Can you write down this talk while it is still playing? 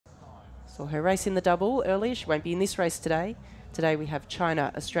Saw her race in the double earlier. She won't be in this race today. Today we have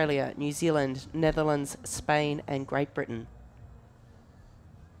China, Australia, New Zealand, Netherlands, Spain and Great Britain.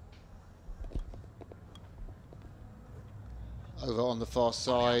 Over on the far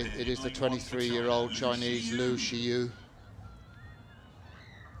side, it is the 23-year-old Chinese Liu Xiyu.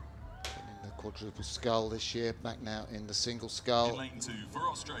 In the quadruple scull this year, back now in the single scull.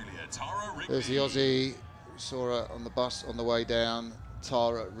 There's the Aussie, we saw her on the bus on the way down,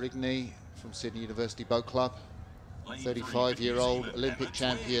 Tara Rigney from Sydney University Boat Club. 35-year-old Olympic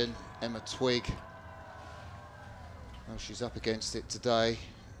champion Emma Twigg. Well, she's up against it today,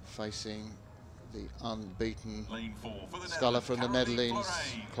 facing the unbeaten sculler from the Netherlands,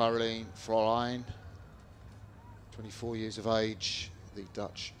 Caroline Florijn, 24 years of age, the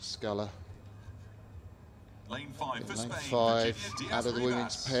Dutch sculler. Lane 5 for Lane Spain, 5 out of the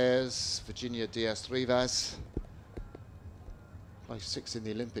women's pairs, Virginia Diaz-Rivas. Placed 6th in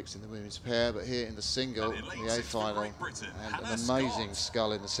the Olympics in the women's pair, but here in the single, in the A final, and an amazing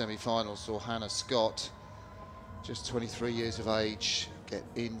scull in the semi-final, saw Hannah Scott, just 23 years of age, get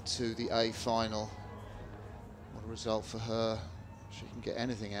into the A final. What a result for her. If she can get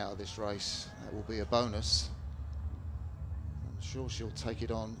anything out of this race, that will be a bonus. I'm sure she'll take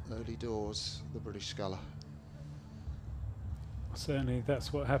it on early doors, the British sculler. Certainly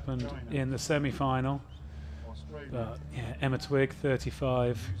that's what happened in the semi-final. But yeah, Emma Twigg,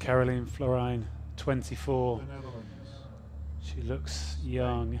 35, Caroline Florijn, 24. She looks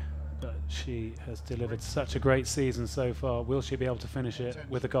young, but she has delivered such a great season so far. Will she be able to finish it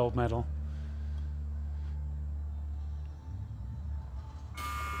with a gold medal?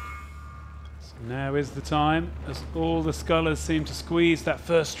 So now is the time, as all the scullers seem to squeeze that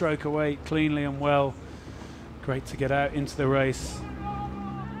first stroke away cleanly and well. Great to get out into the race.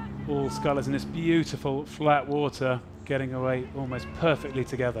 All scullers in this beautiful flat water getting away almost perfectly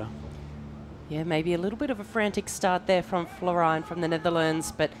together. Yeah, maybe a little bit of a frantic start there from Florijn from the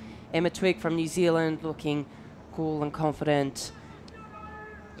Netherlands, but Emma Twigg from New Zealand looking cool and confident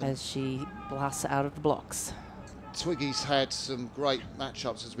as she blasts out of the blocks. Twiggy's had some great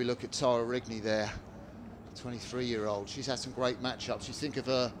matchups as we look at Tara Rigney there, 23-year-old. She's had some great matchups. You think of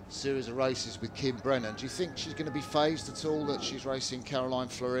her series of races with Kim Brennan. Do you think she's going to be phased at all that she's racing Caroline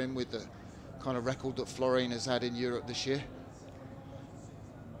Florijn with the kind of record that Florijn has had in Europe this year?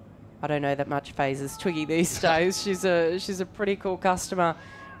 I don't know that much phases Twiggy these days. She's a pretty cool customer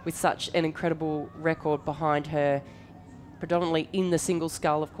with such an incredible record behind her. Predominantly in the single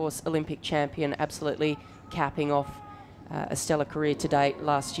scull, of course, Olympic champion, absolutely capping off a stellar career to date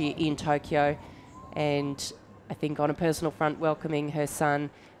last year in Tokyo. And I think on a personal front, welcoming her son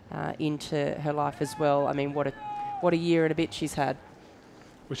into her life as well. I mean, what a year and a bit she's had.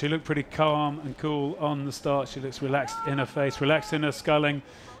 Well, she looked pretty calm and cool on the start. She looks relaxed in her face, relaxed in her sculling.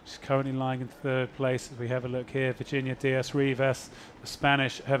 She's currently lying in 3rd place as we have a look here. Virginia Diaz-Rivas, the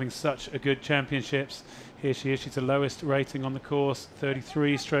Spanish, having such a good championships. Here she is. She's the lowest rating on the course,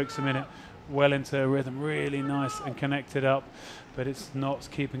 33 strokes a minute. Well into her rhythm, really nice and connected up, but it's not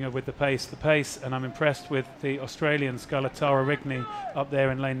keeping her with the pace, and I'm impressed with the Australian sculler Tara Rigney up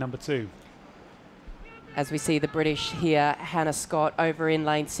there in lane number 2. As we see the British here, Hannah Scott over in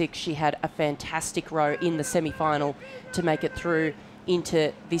lane 6, she had a fantastic row in the semi-final to make it through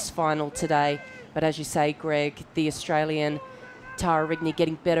into this final today. But as you say, Greg, the Australian Tara Rigney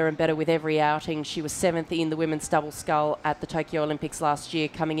getting better and better with every outing. She was 7th in the women's double scull at the Tokyo Olympics last year,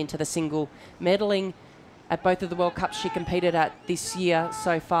 coming into the single, medaling at both of the World Cups she competed at this year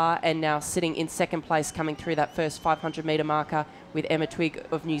so far, and now sitting in 2nd place, coming through that first 500-metre marker with Emma Twigg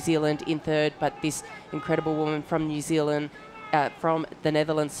of New Zealand in 3rd. But this incredible woman from New Zealand, from the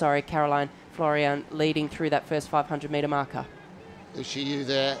Netherlands, Caroline Florijn, leading through that first 500-metre marker. Xiyu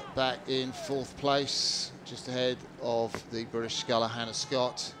there, back in 4th place, just ahead of the British sculler Hannah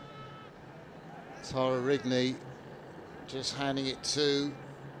Scott. Tara Rigney just handing it to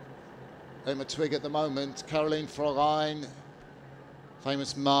Emma Twigg at the moment. Caroline Florijn,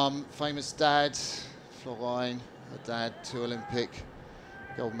 famous mum, famous dad. Florijn, her dad, 2 Olympic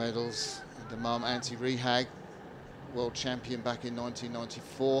gold medals. And the mum, Auntie Rehag, world champion back in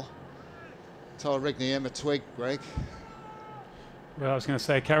 1994. Tara Rigney, Emma Twigg, Greg. Well, I was going to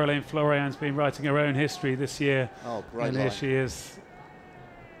say, Caroline Florian's been writing her own history this year. Oh, great and line. here she is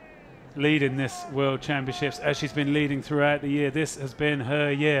leading this World Championships, as she's been leading throughout the year. This has been her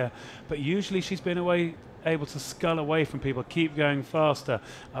year. But usually she's been able to scull away from people, keep going faster.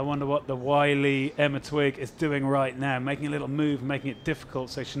 I wonder what the wily Emma Twigg is doing right now, making a little move, making it difficult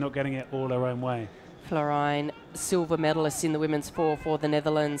so she's not getting it all her own way. Florijn, silver medalist in the women's 4 for the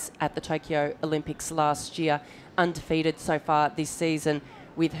Netherlands at the Tokyo Olympics last year. Undefeated so far this season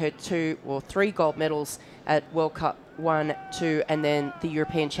with her 2 or 3 gold medals at World Cup 1, 2, and then the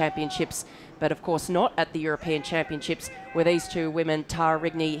European Championships. But of course not at the European Championships, where these 2 women, Tara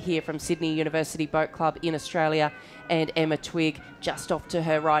Rigney here from Sydney University Boat Club in Australia, and Emma Twigg just off to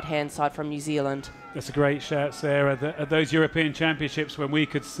her right-hand side from New Zealand. That's a great shout, Sarah. At those European Championships, when we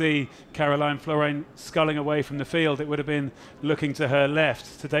could see Caroline Florine sculling away from the field, it would have been looking to her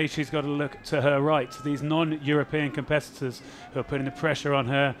left. Today she's got to look to her right. These non-European competitors who are putting the pressure on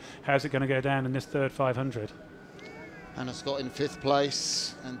her. How's it going to go down in this third 500? Hannah Scott in 5th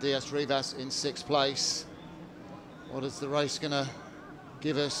place and Diaz Rivas in 6th place. What is the race going to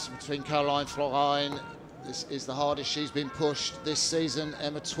give us between Caroline Florine? This is the hardest she's been pushed this season.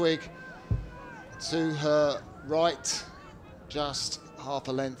 Emma Twigg to her right, just half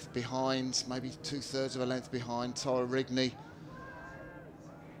a length behind, maybe 2/3 of a length behind Tara Rigney.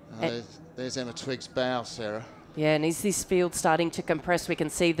 There's Emma Twigg's bow, Sarah. Yeah, and is this field starting to compress? We can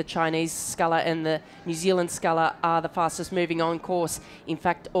see the Chinese sculler and the New Zealand sculler are the fastest moving on course. In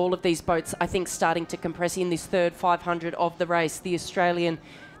fact, all of these boats, I think, starting to compress in this third 500 of the race. The Australian,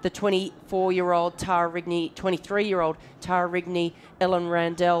 the 24-year-old Tara Rigney, 23-year-old Tara Rigney, Ellen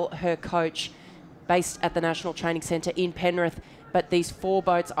Randell, her coach, based at the National Training Centre in Penrith. But these 4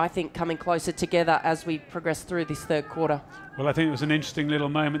 boats, I think, coming closer together as we progress through this third quarter. Well, I think it was an interesting little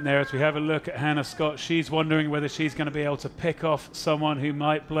moment there as we have a look at Hannah Scott. She's wondering whether she's going to be able to pick off someone who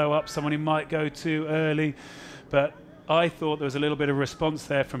might blow up, someone who might go too early. But I thought there was a little bit of response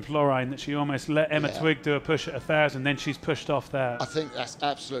there from Florine, that she almost let Emma Twigg do a push at 1,000, then she's pushed off that. I think that's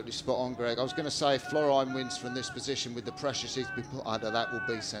absolutely spot on, Greg. I was going to say if Florine wins from this position with the pressure she's been put under, that will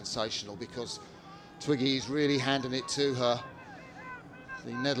be sensational, because Twiggy is really handing it to her.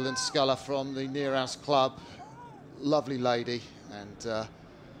 The Netherlands sculler from the Neerhouse Club, lovely lady, and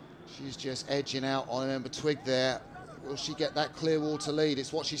she's just edging out on Emma Twigg there. Will she get that Clearwater lead?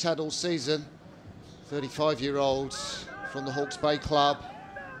 It's what she's had all season. 35-year-old from the Hawke's Bay Club,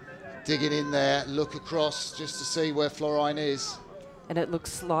 digging in there, look across just to see where Florine is. And it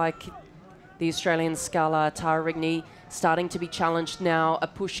looks like the Australian sculler, Tara Rigney, starting to be challenged now. A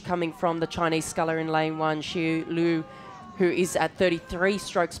push coming from the Chinese sculler in lane 1, Xiu Lu, who is at 33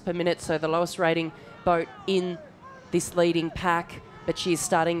 strokes per minute, so the lowest rating boat in this leading pack, but she is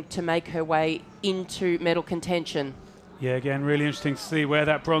starting to make her way into medal contention. Yeah, again, really interesting to see where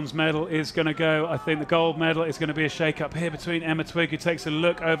that bronze medal is going to go. I think the gold medal is going to be a shake-up here between Emma Twigg, who takes a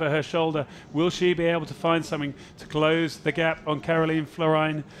look over her shoulder. Will she be able to find something to close the gap on Caroline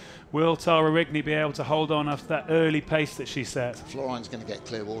Florine? Will Tara Rigney be able to hold on after that early pace that she set? Florine's going to get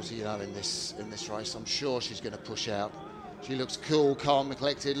Clearwater, you know, in this race. I'm sure she's going to push out. She looks cool, calm and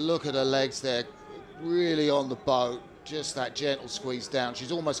collected. Look at her legs there, really on the boat. Just that gentle squeeze down.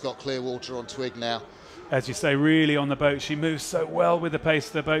 She's almost got Clearwater on Twigg now. As you say, really on the boat. She moves so well with the pace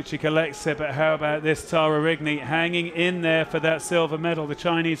of the boat. She collects it, but how about this Tara Rigney hanging in there for that silver medal? The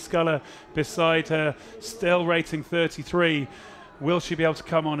Chinese sculler beside her, still rating 33. Will she be able to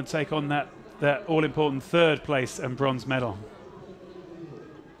come on and take on that all-important 3rd place and bronze medal?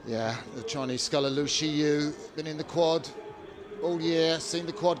 Yeah, the Chinese sculler Lu Shiyu, been in the quad all year, seen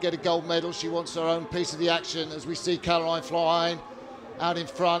the quad get a gold medal. She wants her own piece of the action as we see Caroline Florine out in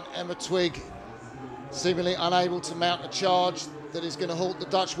front. Emma Twigg seemingly unable to mount a charge that is going to halt the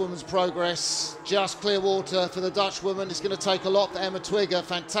Dutch woman's progress. Just Clearwater for the Dutch woman. It's going to take a lot for Emma Twigg. A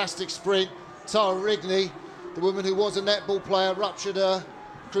fantastic sprint. Tara Rigney, the woman who was a netball player, ruptured her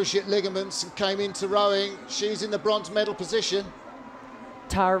cruciate ligaments and came into rowing. She's in the bronze medal position.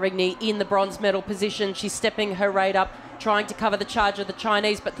 Tara Rigney in the bronze medal position. She's stepping her rate up, trying to cover the charge of the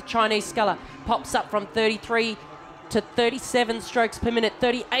Chinese, but the Chinese sculler pops up from 33 to 37 strokes per minute,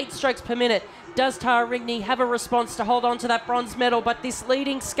 38 strokes per minute. Does Tara Rigney have a response to hold on to that bronze medal? But this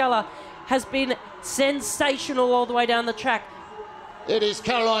leading sculler has been sensational all the way down the track. It is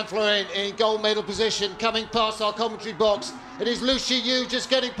Caroline Florine in gold medal position, coming past our commentary box. It is Lu Shiyu just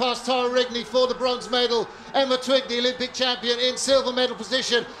getting past Tara Rigney for the bronze medal. Emma Twigg, the Olympic champion, in silver medal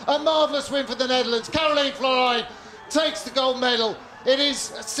position. A marvellous win for the Netherlands. Caroline Florine takes the gold medal. It is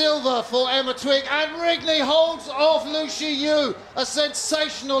silver for Emma Twigg, and Rigney holds off Lu Shiyu. A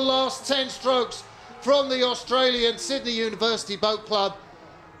sensational last 10 strokes from the Australian Sydney University Boat Club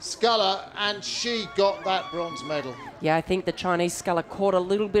sculler, and she got that bronze medal. Yeah, I think the Chinese sculler caught a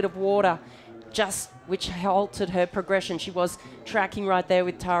little bit of water, just which halted her progression. She was tracking right there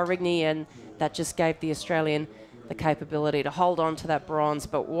with Tara Rigney, and that just gave the Australian the capability to hold on to that bronze.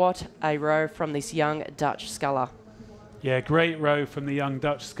 But what a row from this young Dutch sculler. Yeah, great row from the young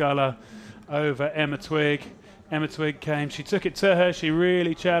Dutch sculler over Emma Twigg. Emma Twigg came, she took it to her, she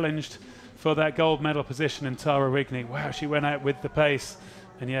really challenged for that gold medal position in Tara Rigney. Wow, she went out with the pace.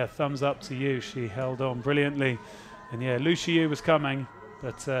 And yeah, thumbs up to you. She held on brilliantly. And yeah, Lu Shiyu was coming,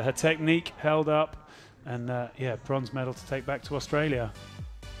 but her technique held up. And yeah, bronze medal to take back to Australia.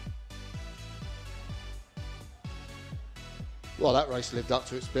 Well, that race lived up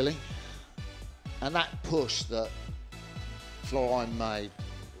to its billing. And that push that Florine made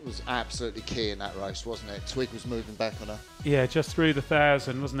was absolutely key in that race, wasn't it? Twigg was moving back on her. Yeah, just through the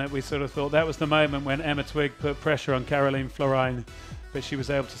 1,000, wasn't it? We sort of thought that was the moment when Emma Twigg put pressure on Caroline Florine, but she was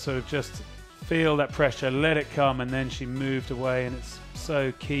able to sort of just feel that pressure, let it come, and then she moved away. And it's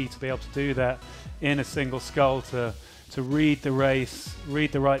so key to be able to do that in a single scull, to read the race,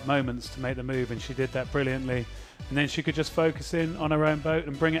 read the right moments to make the move, and she did that brilliantly. And then she could just focus in on her own boat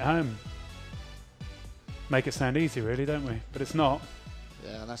and bring it home. Make it sound easy, really, don't we? But it's not.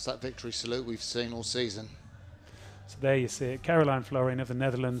 Yeah, and that's that victory salute we've seen all season. So there you see it. Caroline Florine of the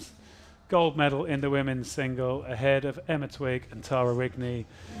Netherlands, gold medal in the women's single, ahead of Emma Twigg and Tara Rigney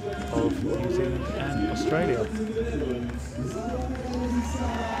of New Zealand and Australia.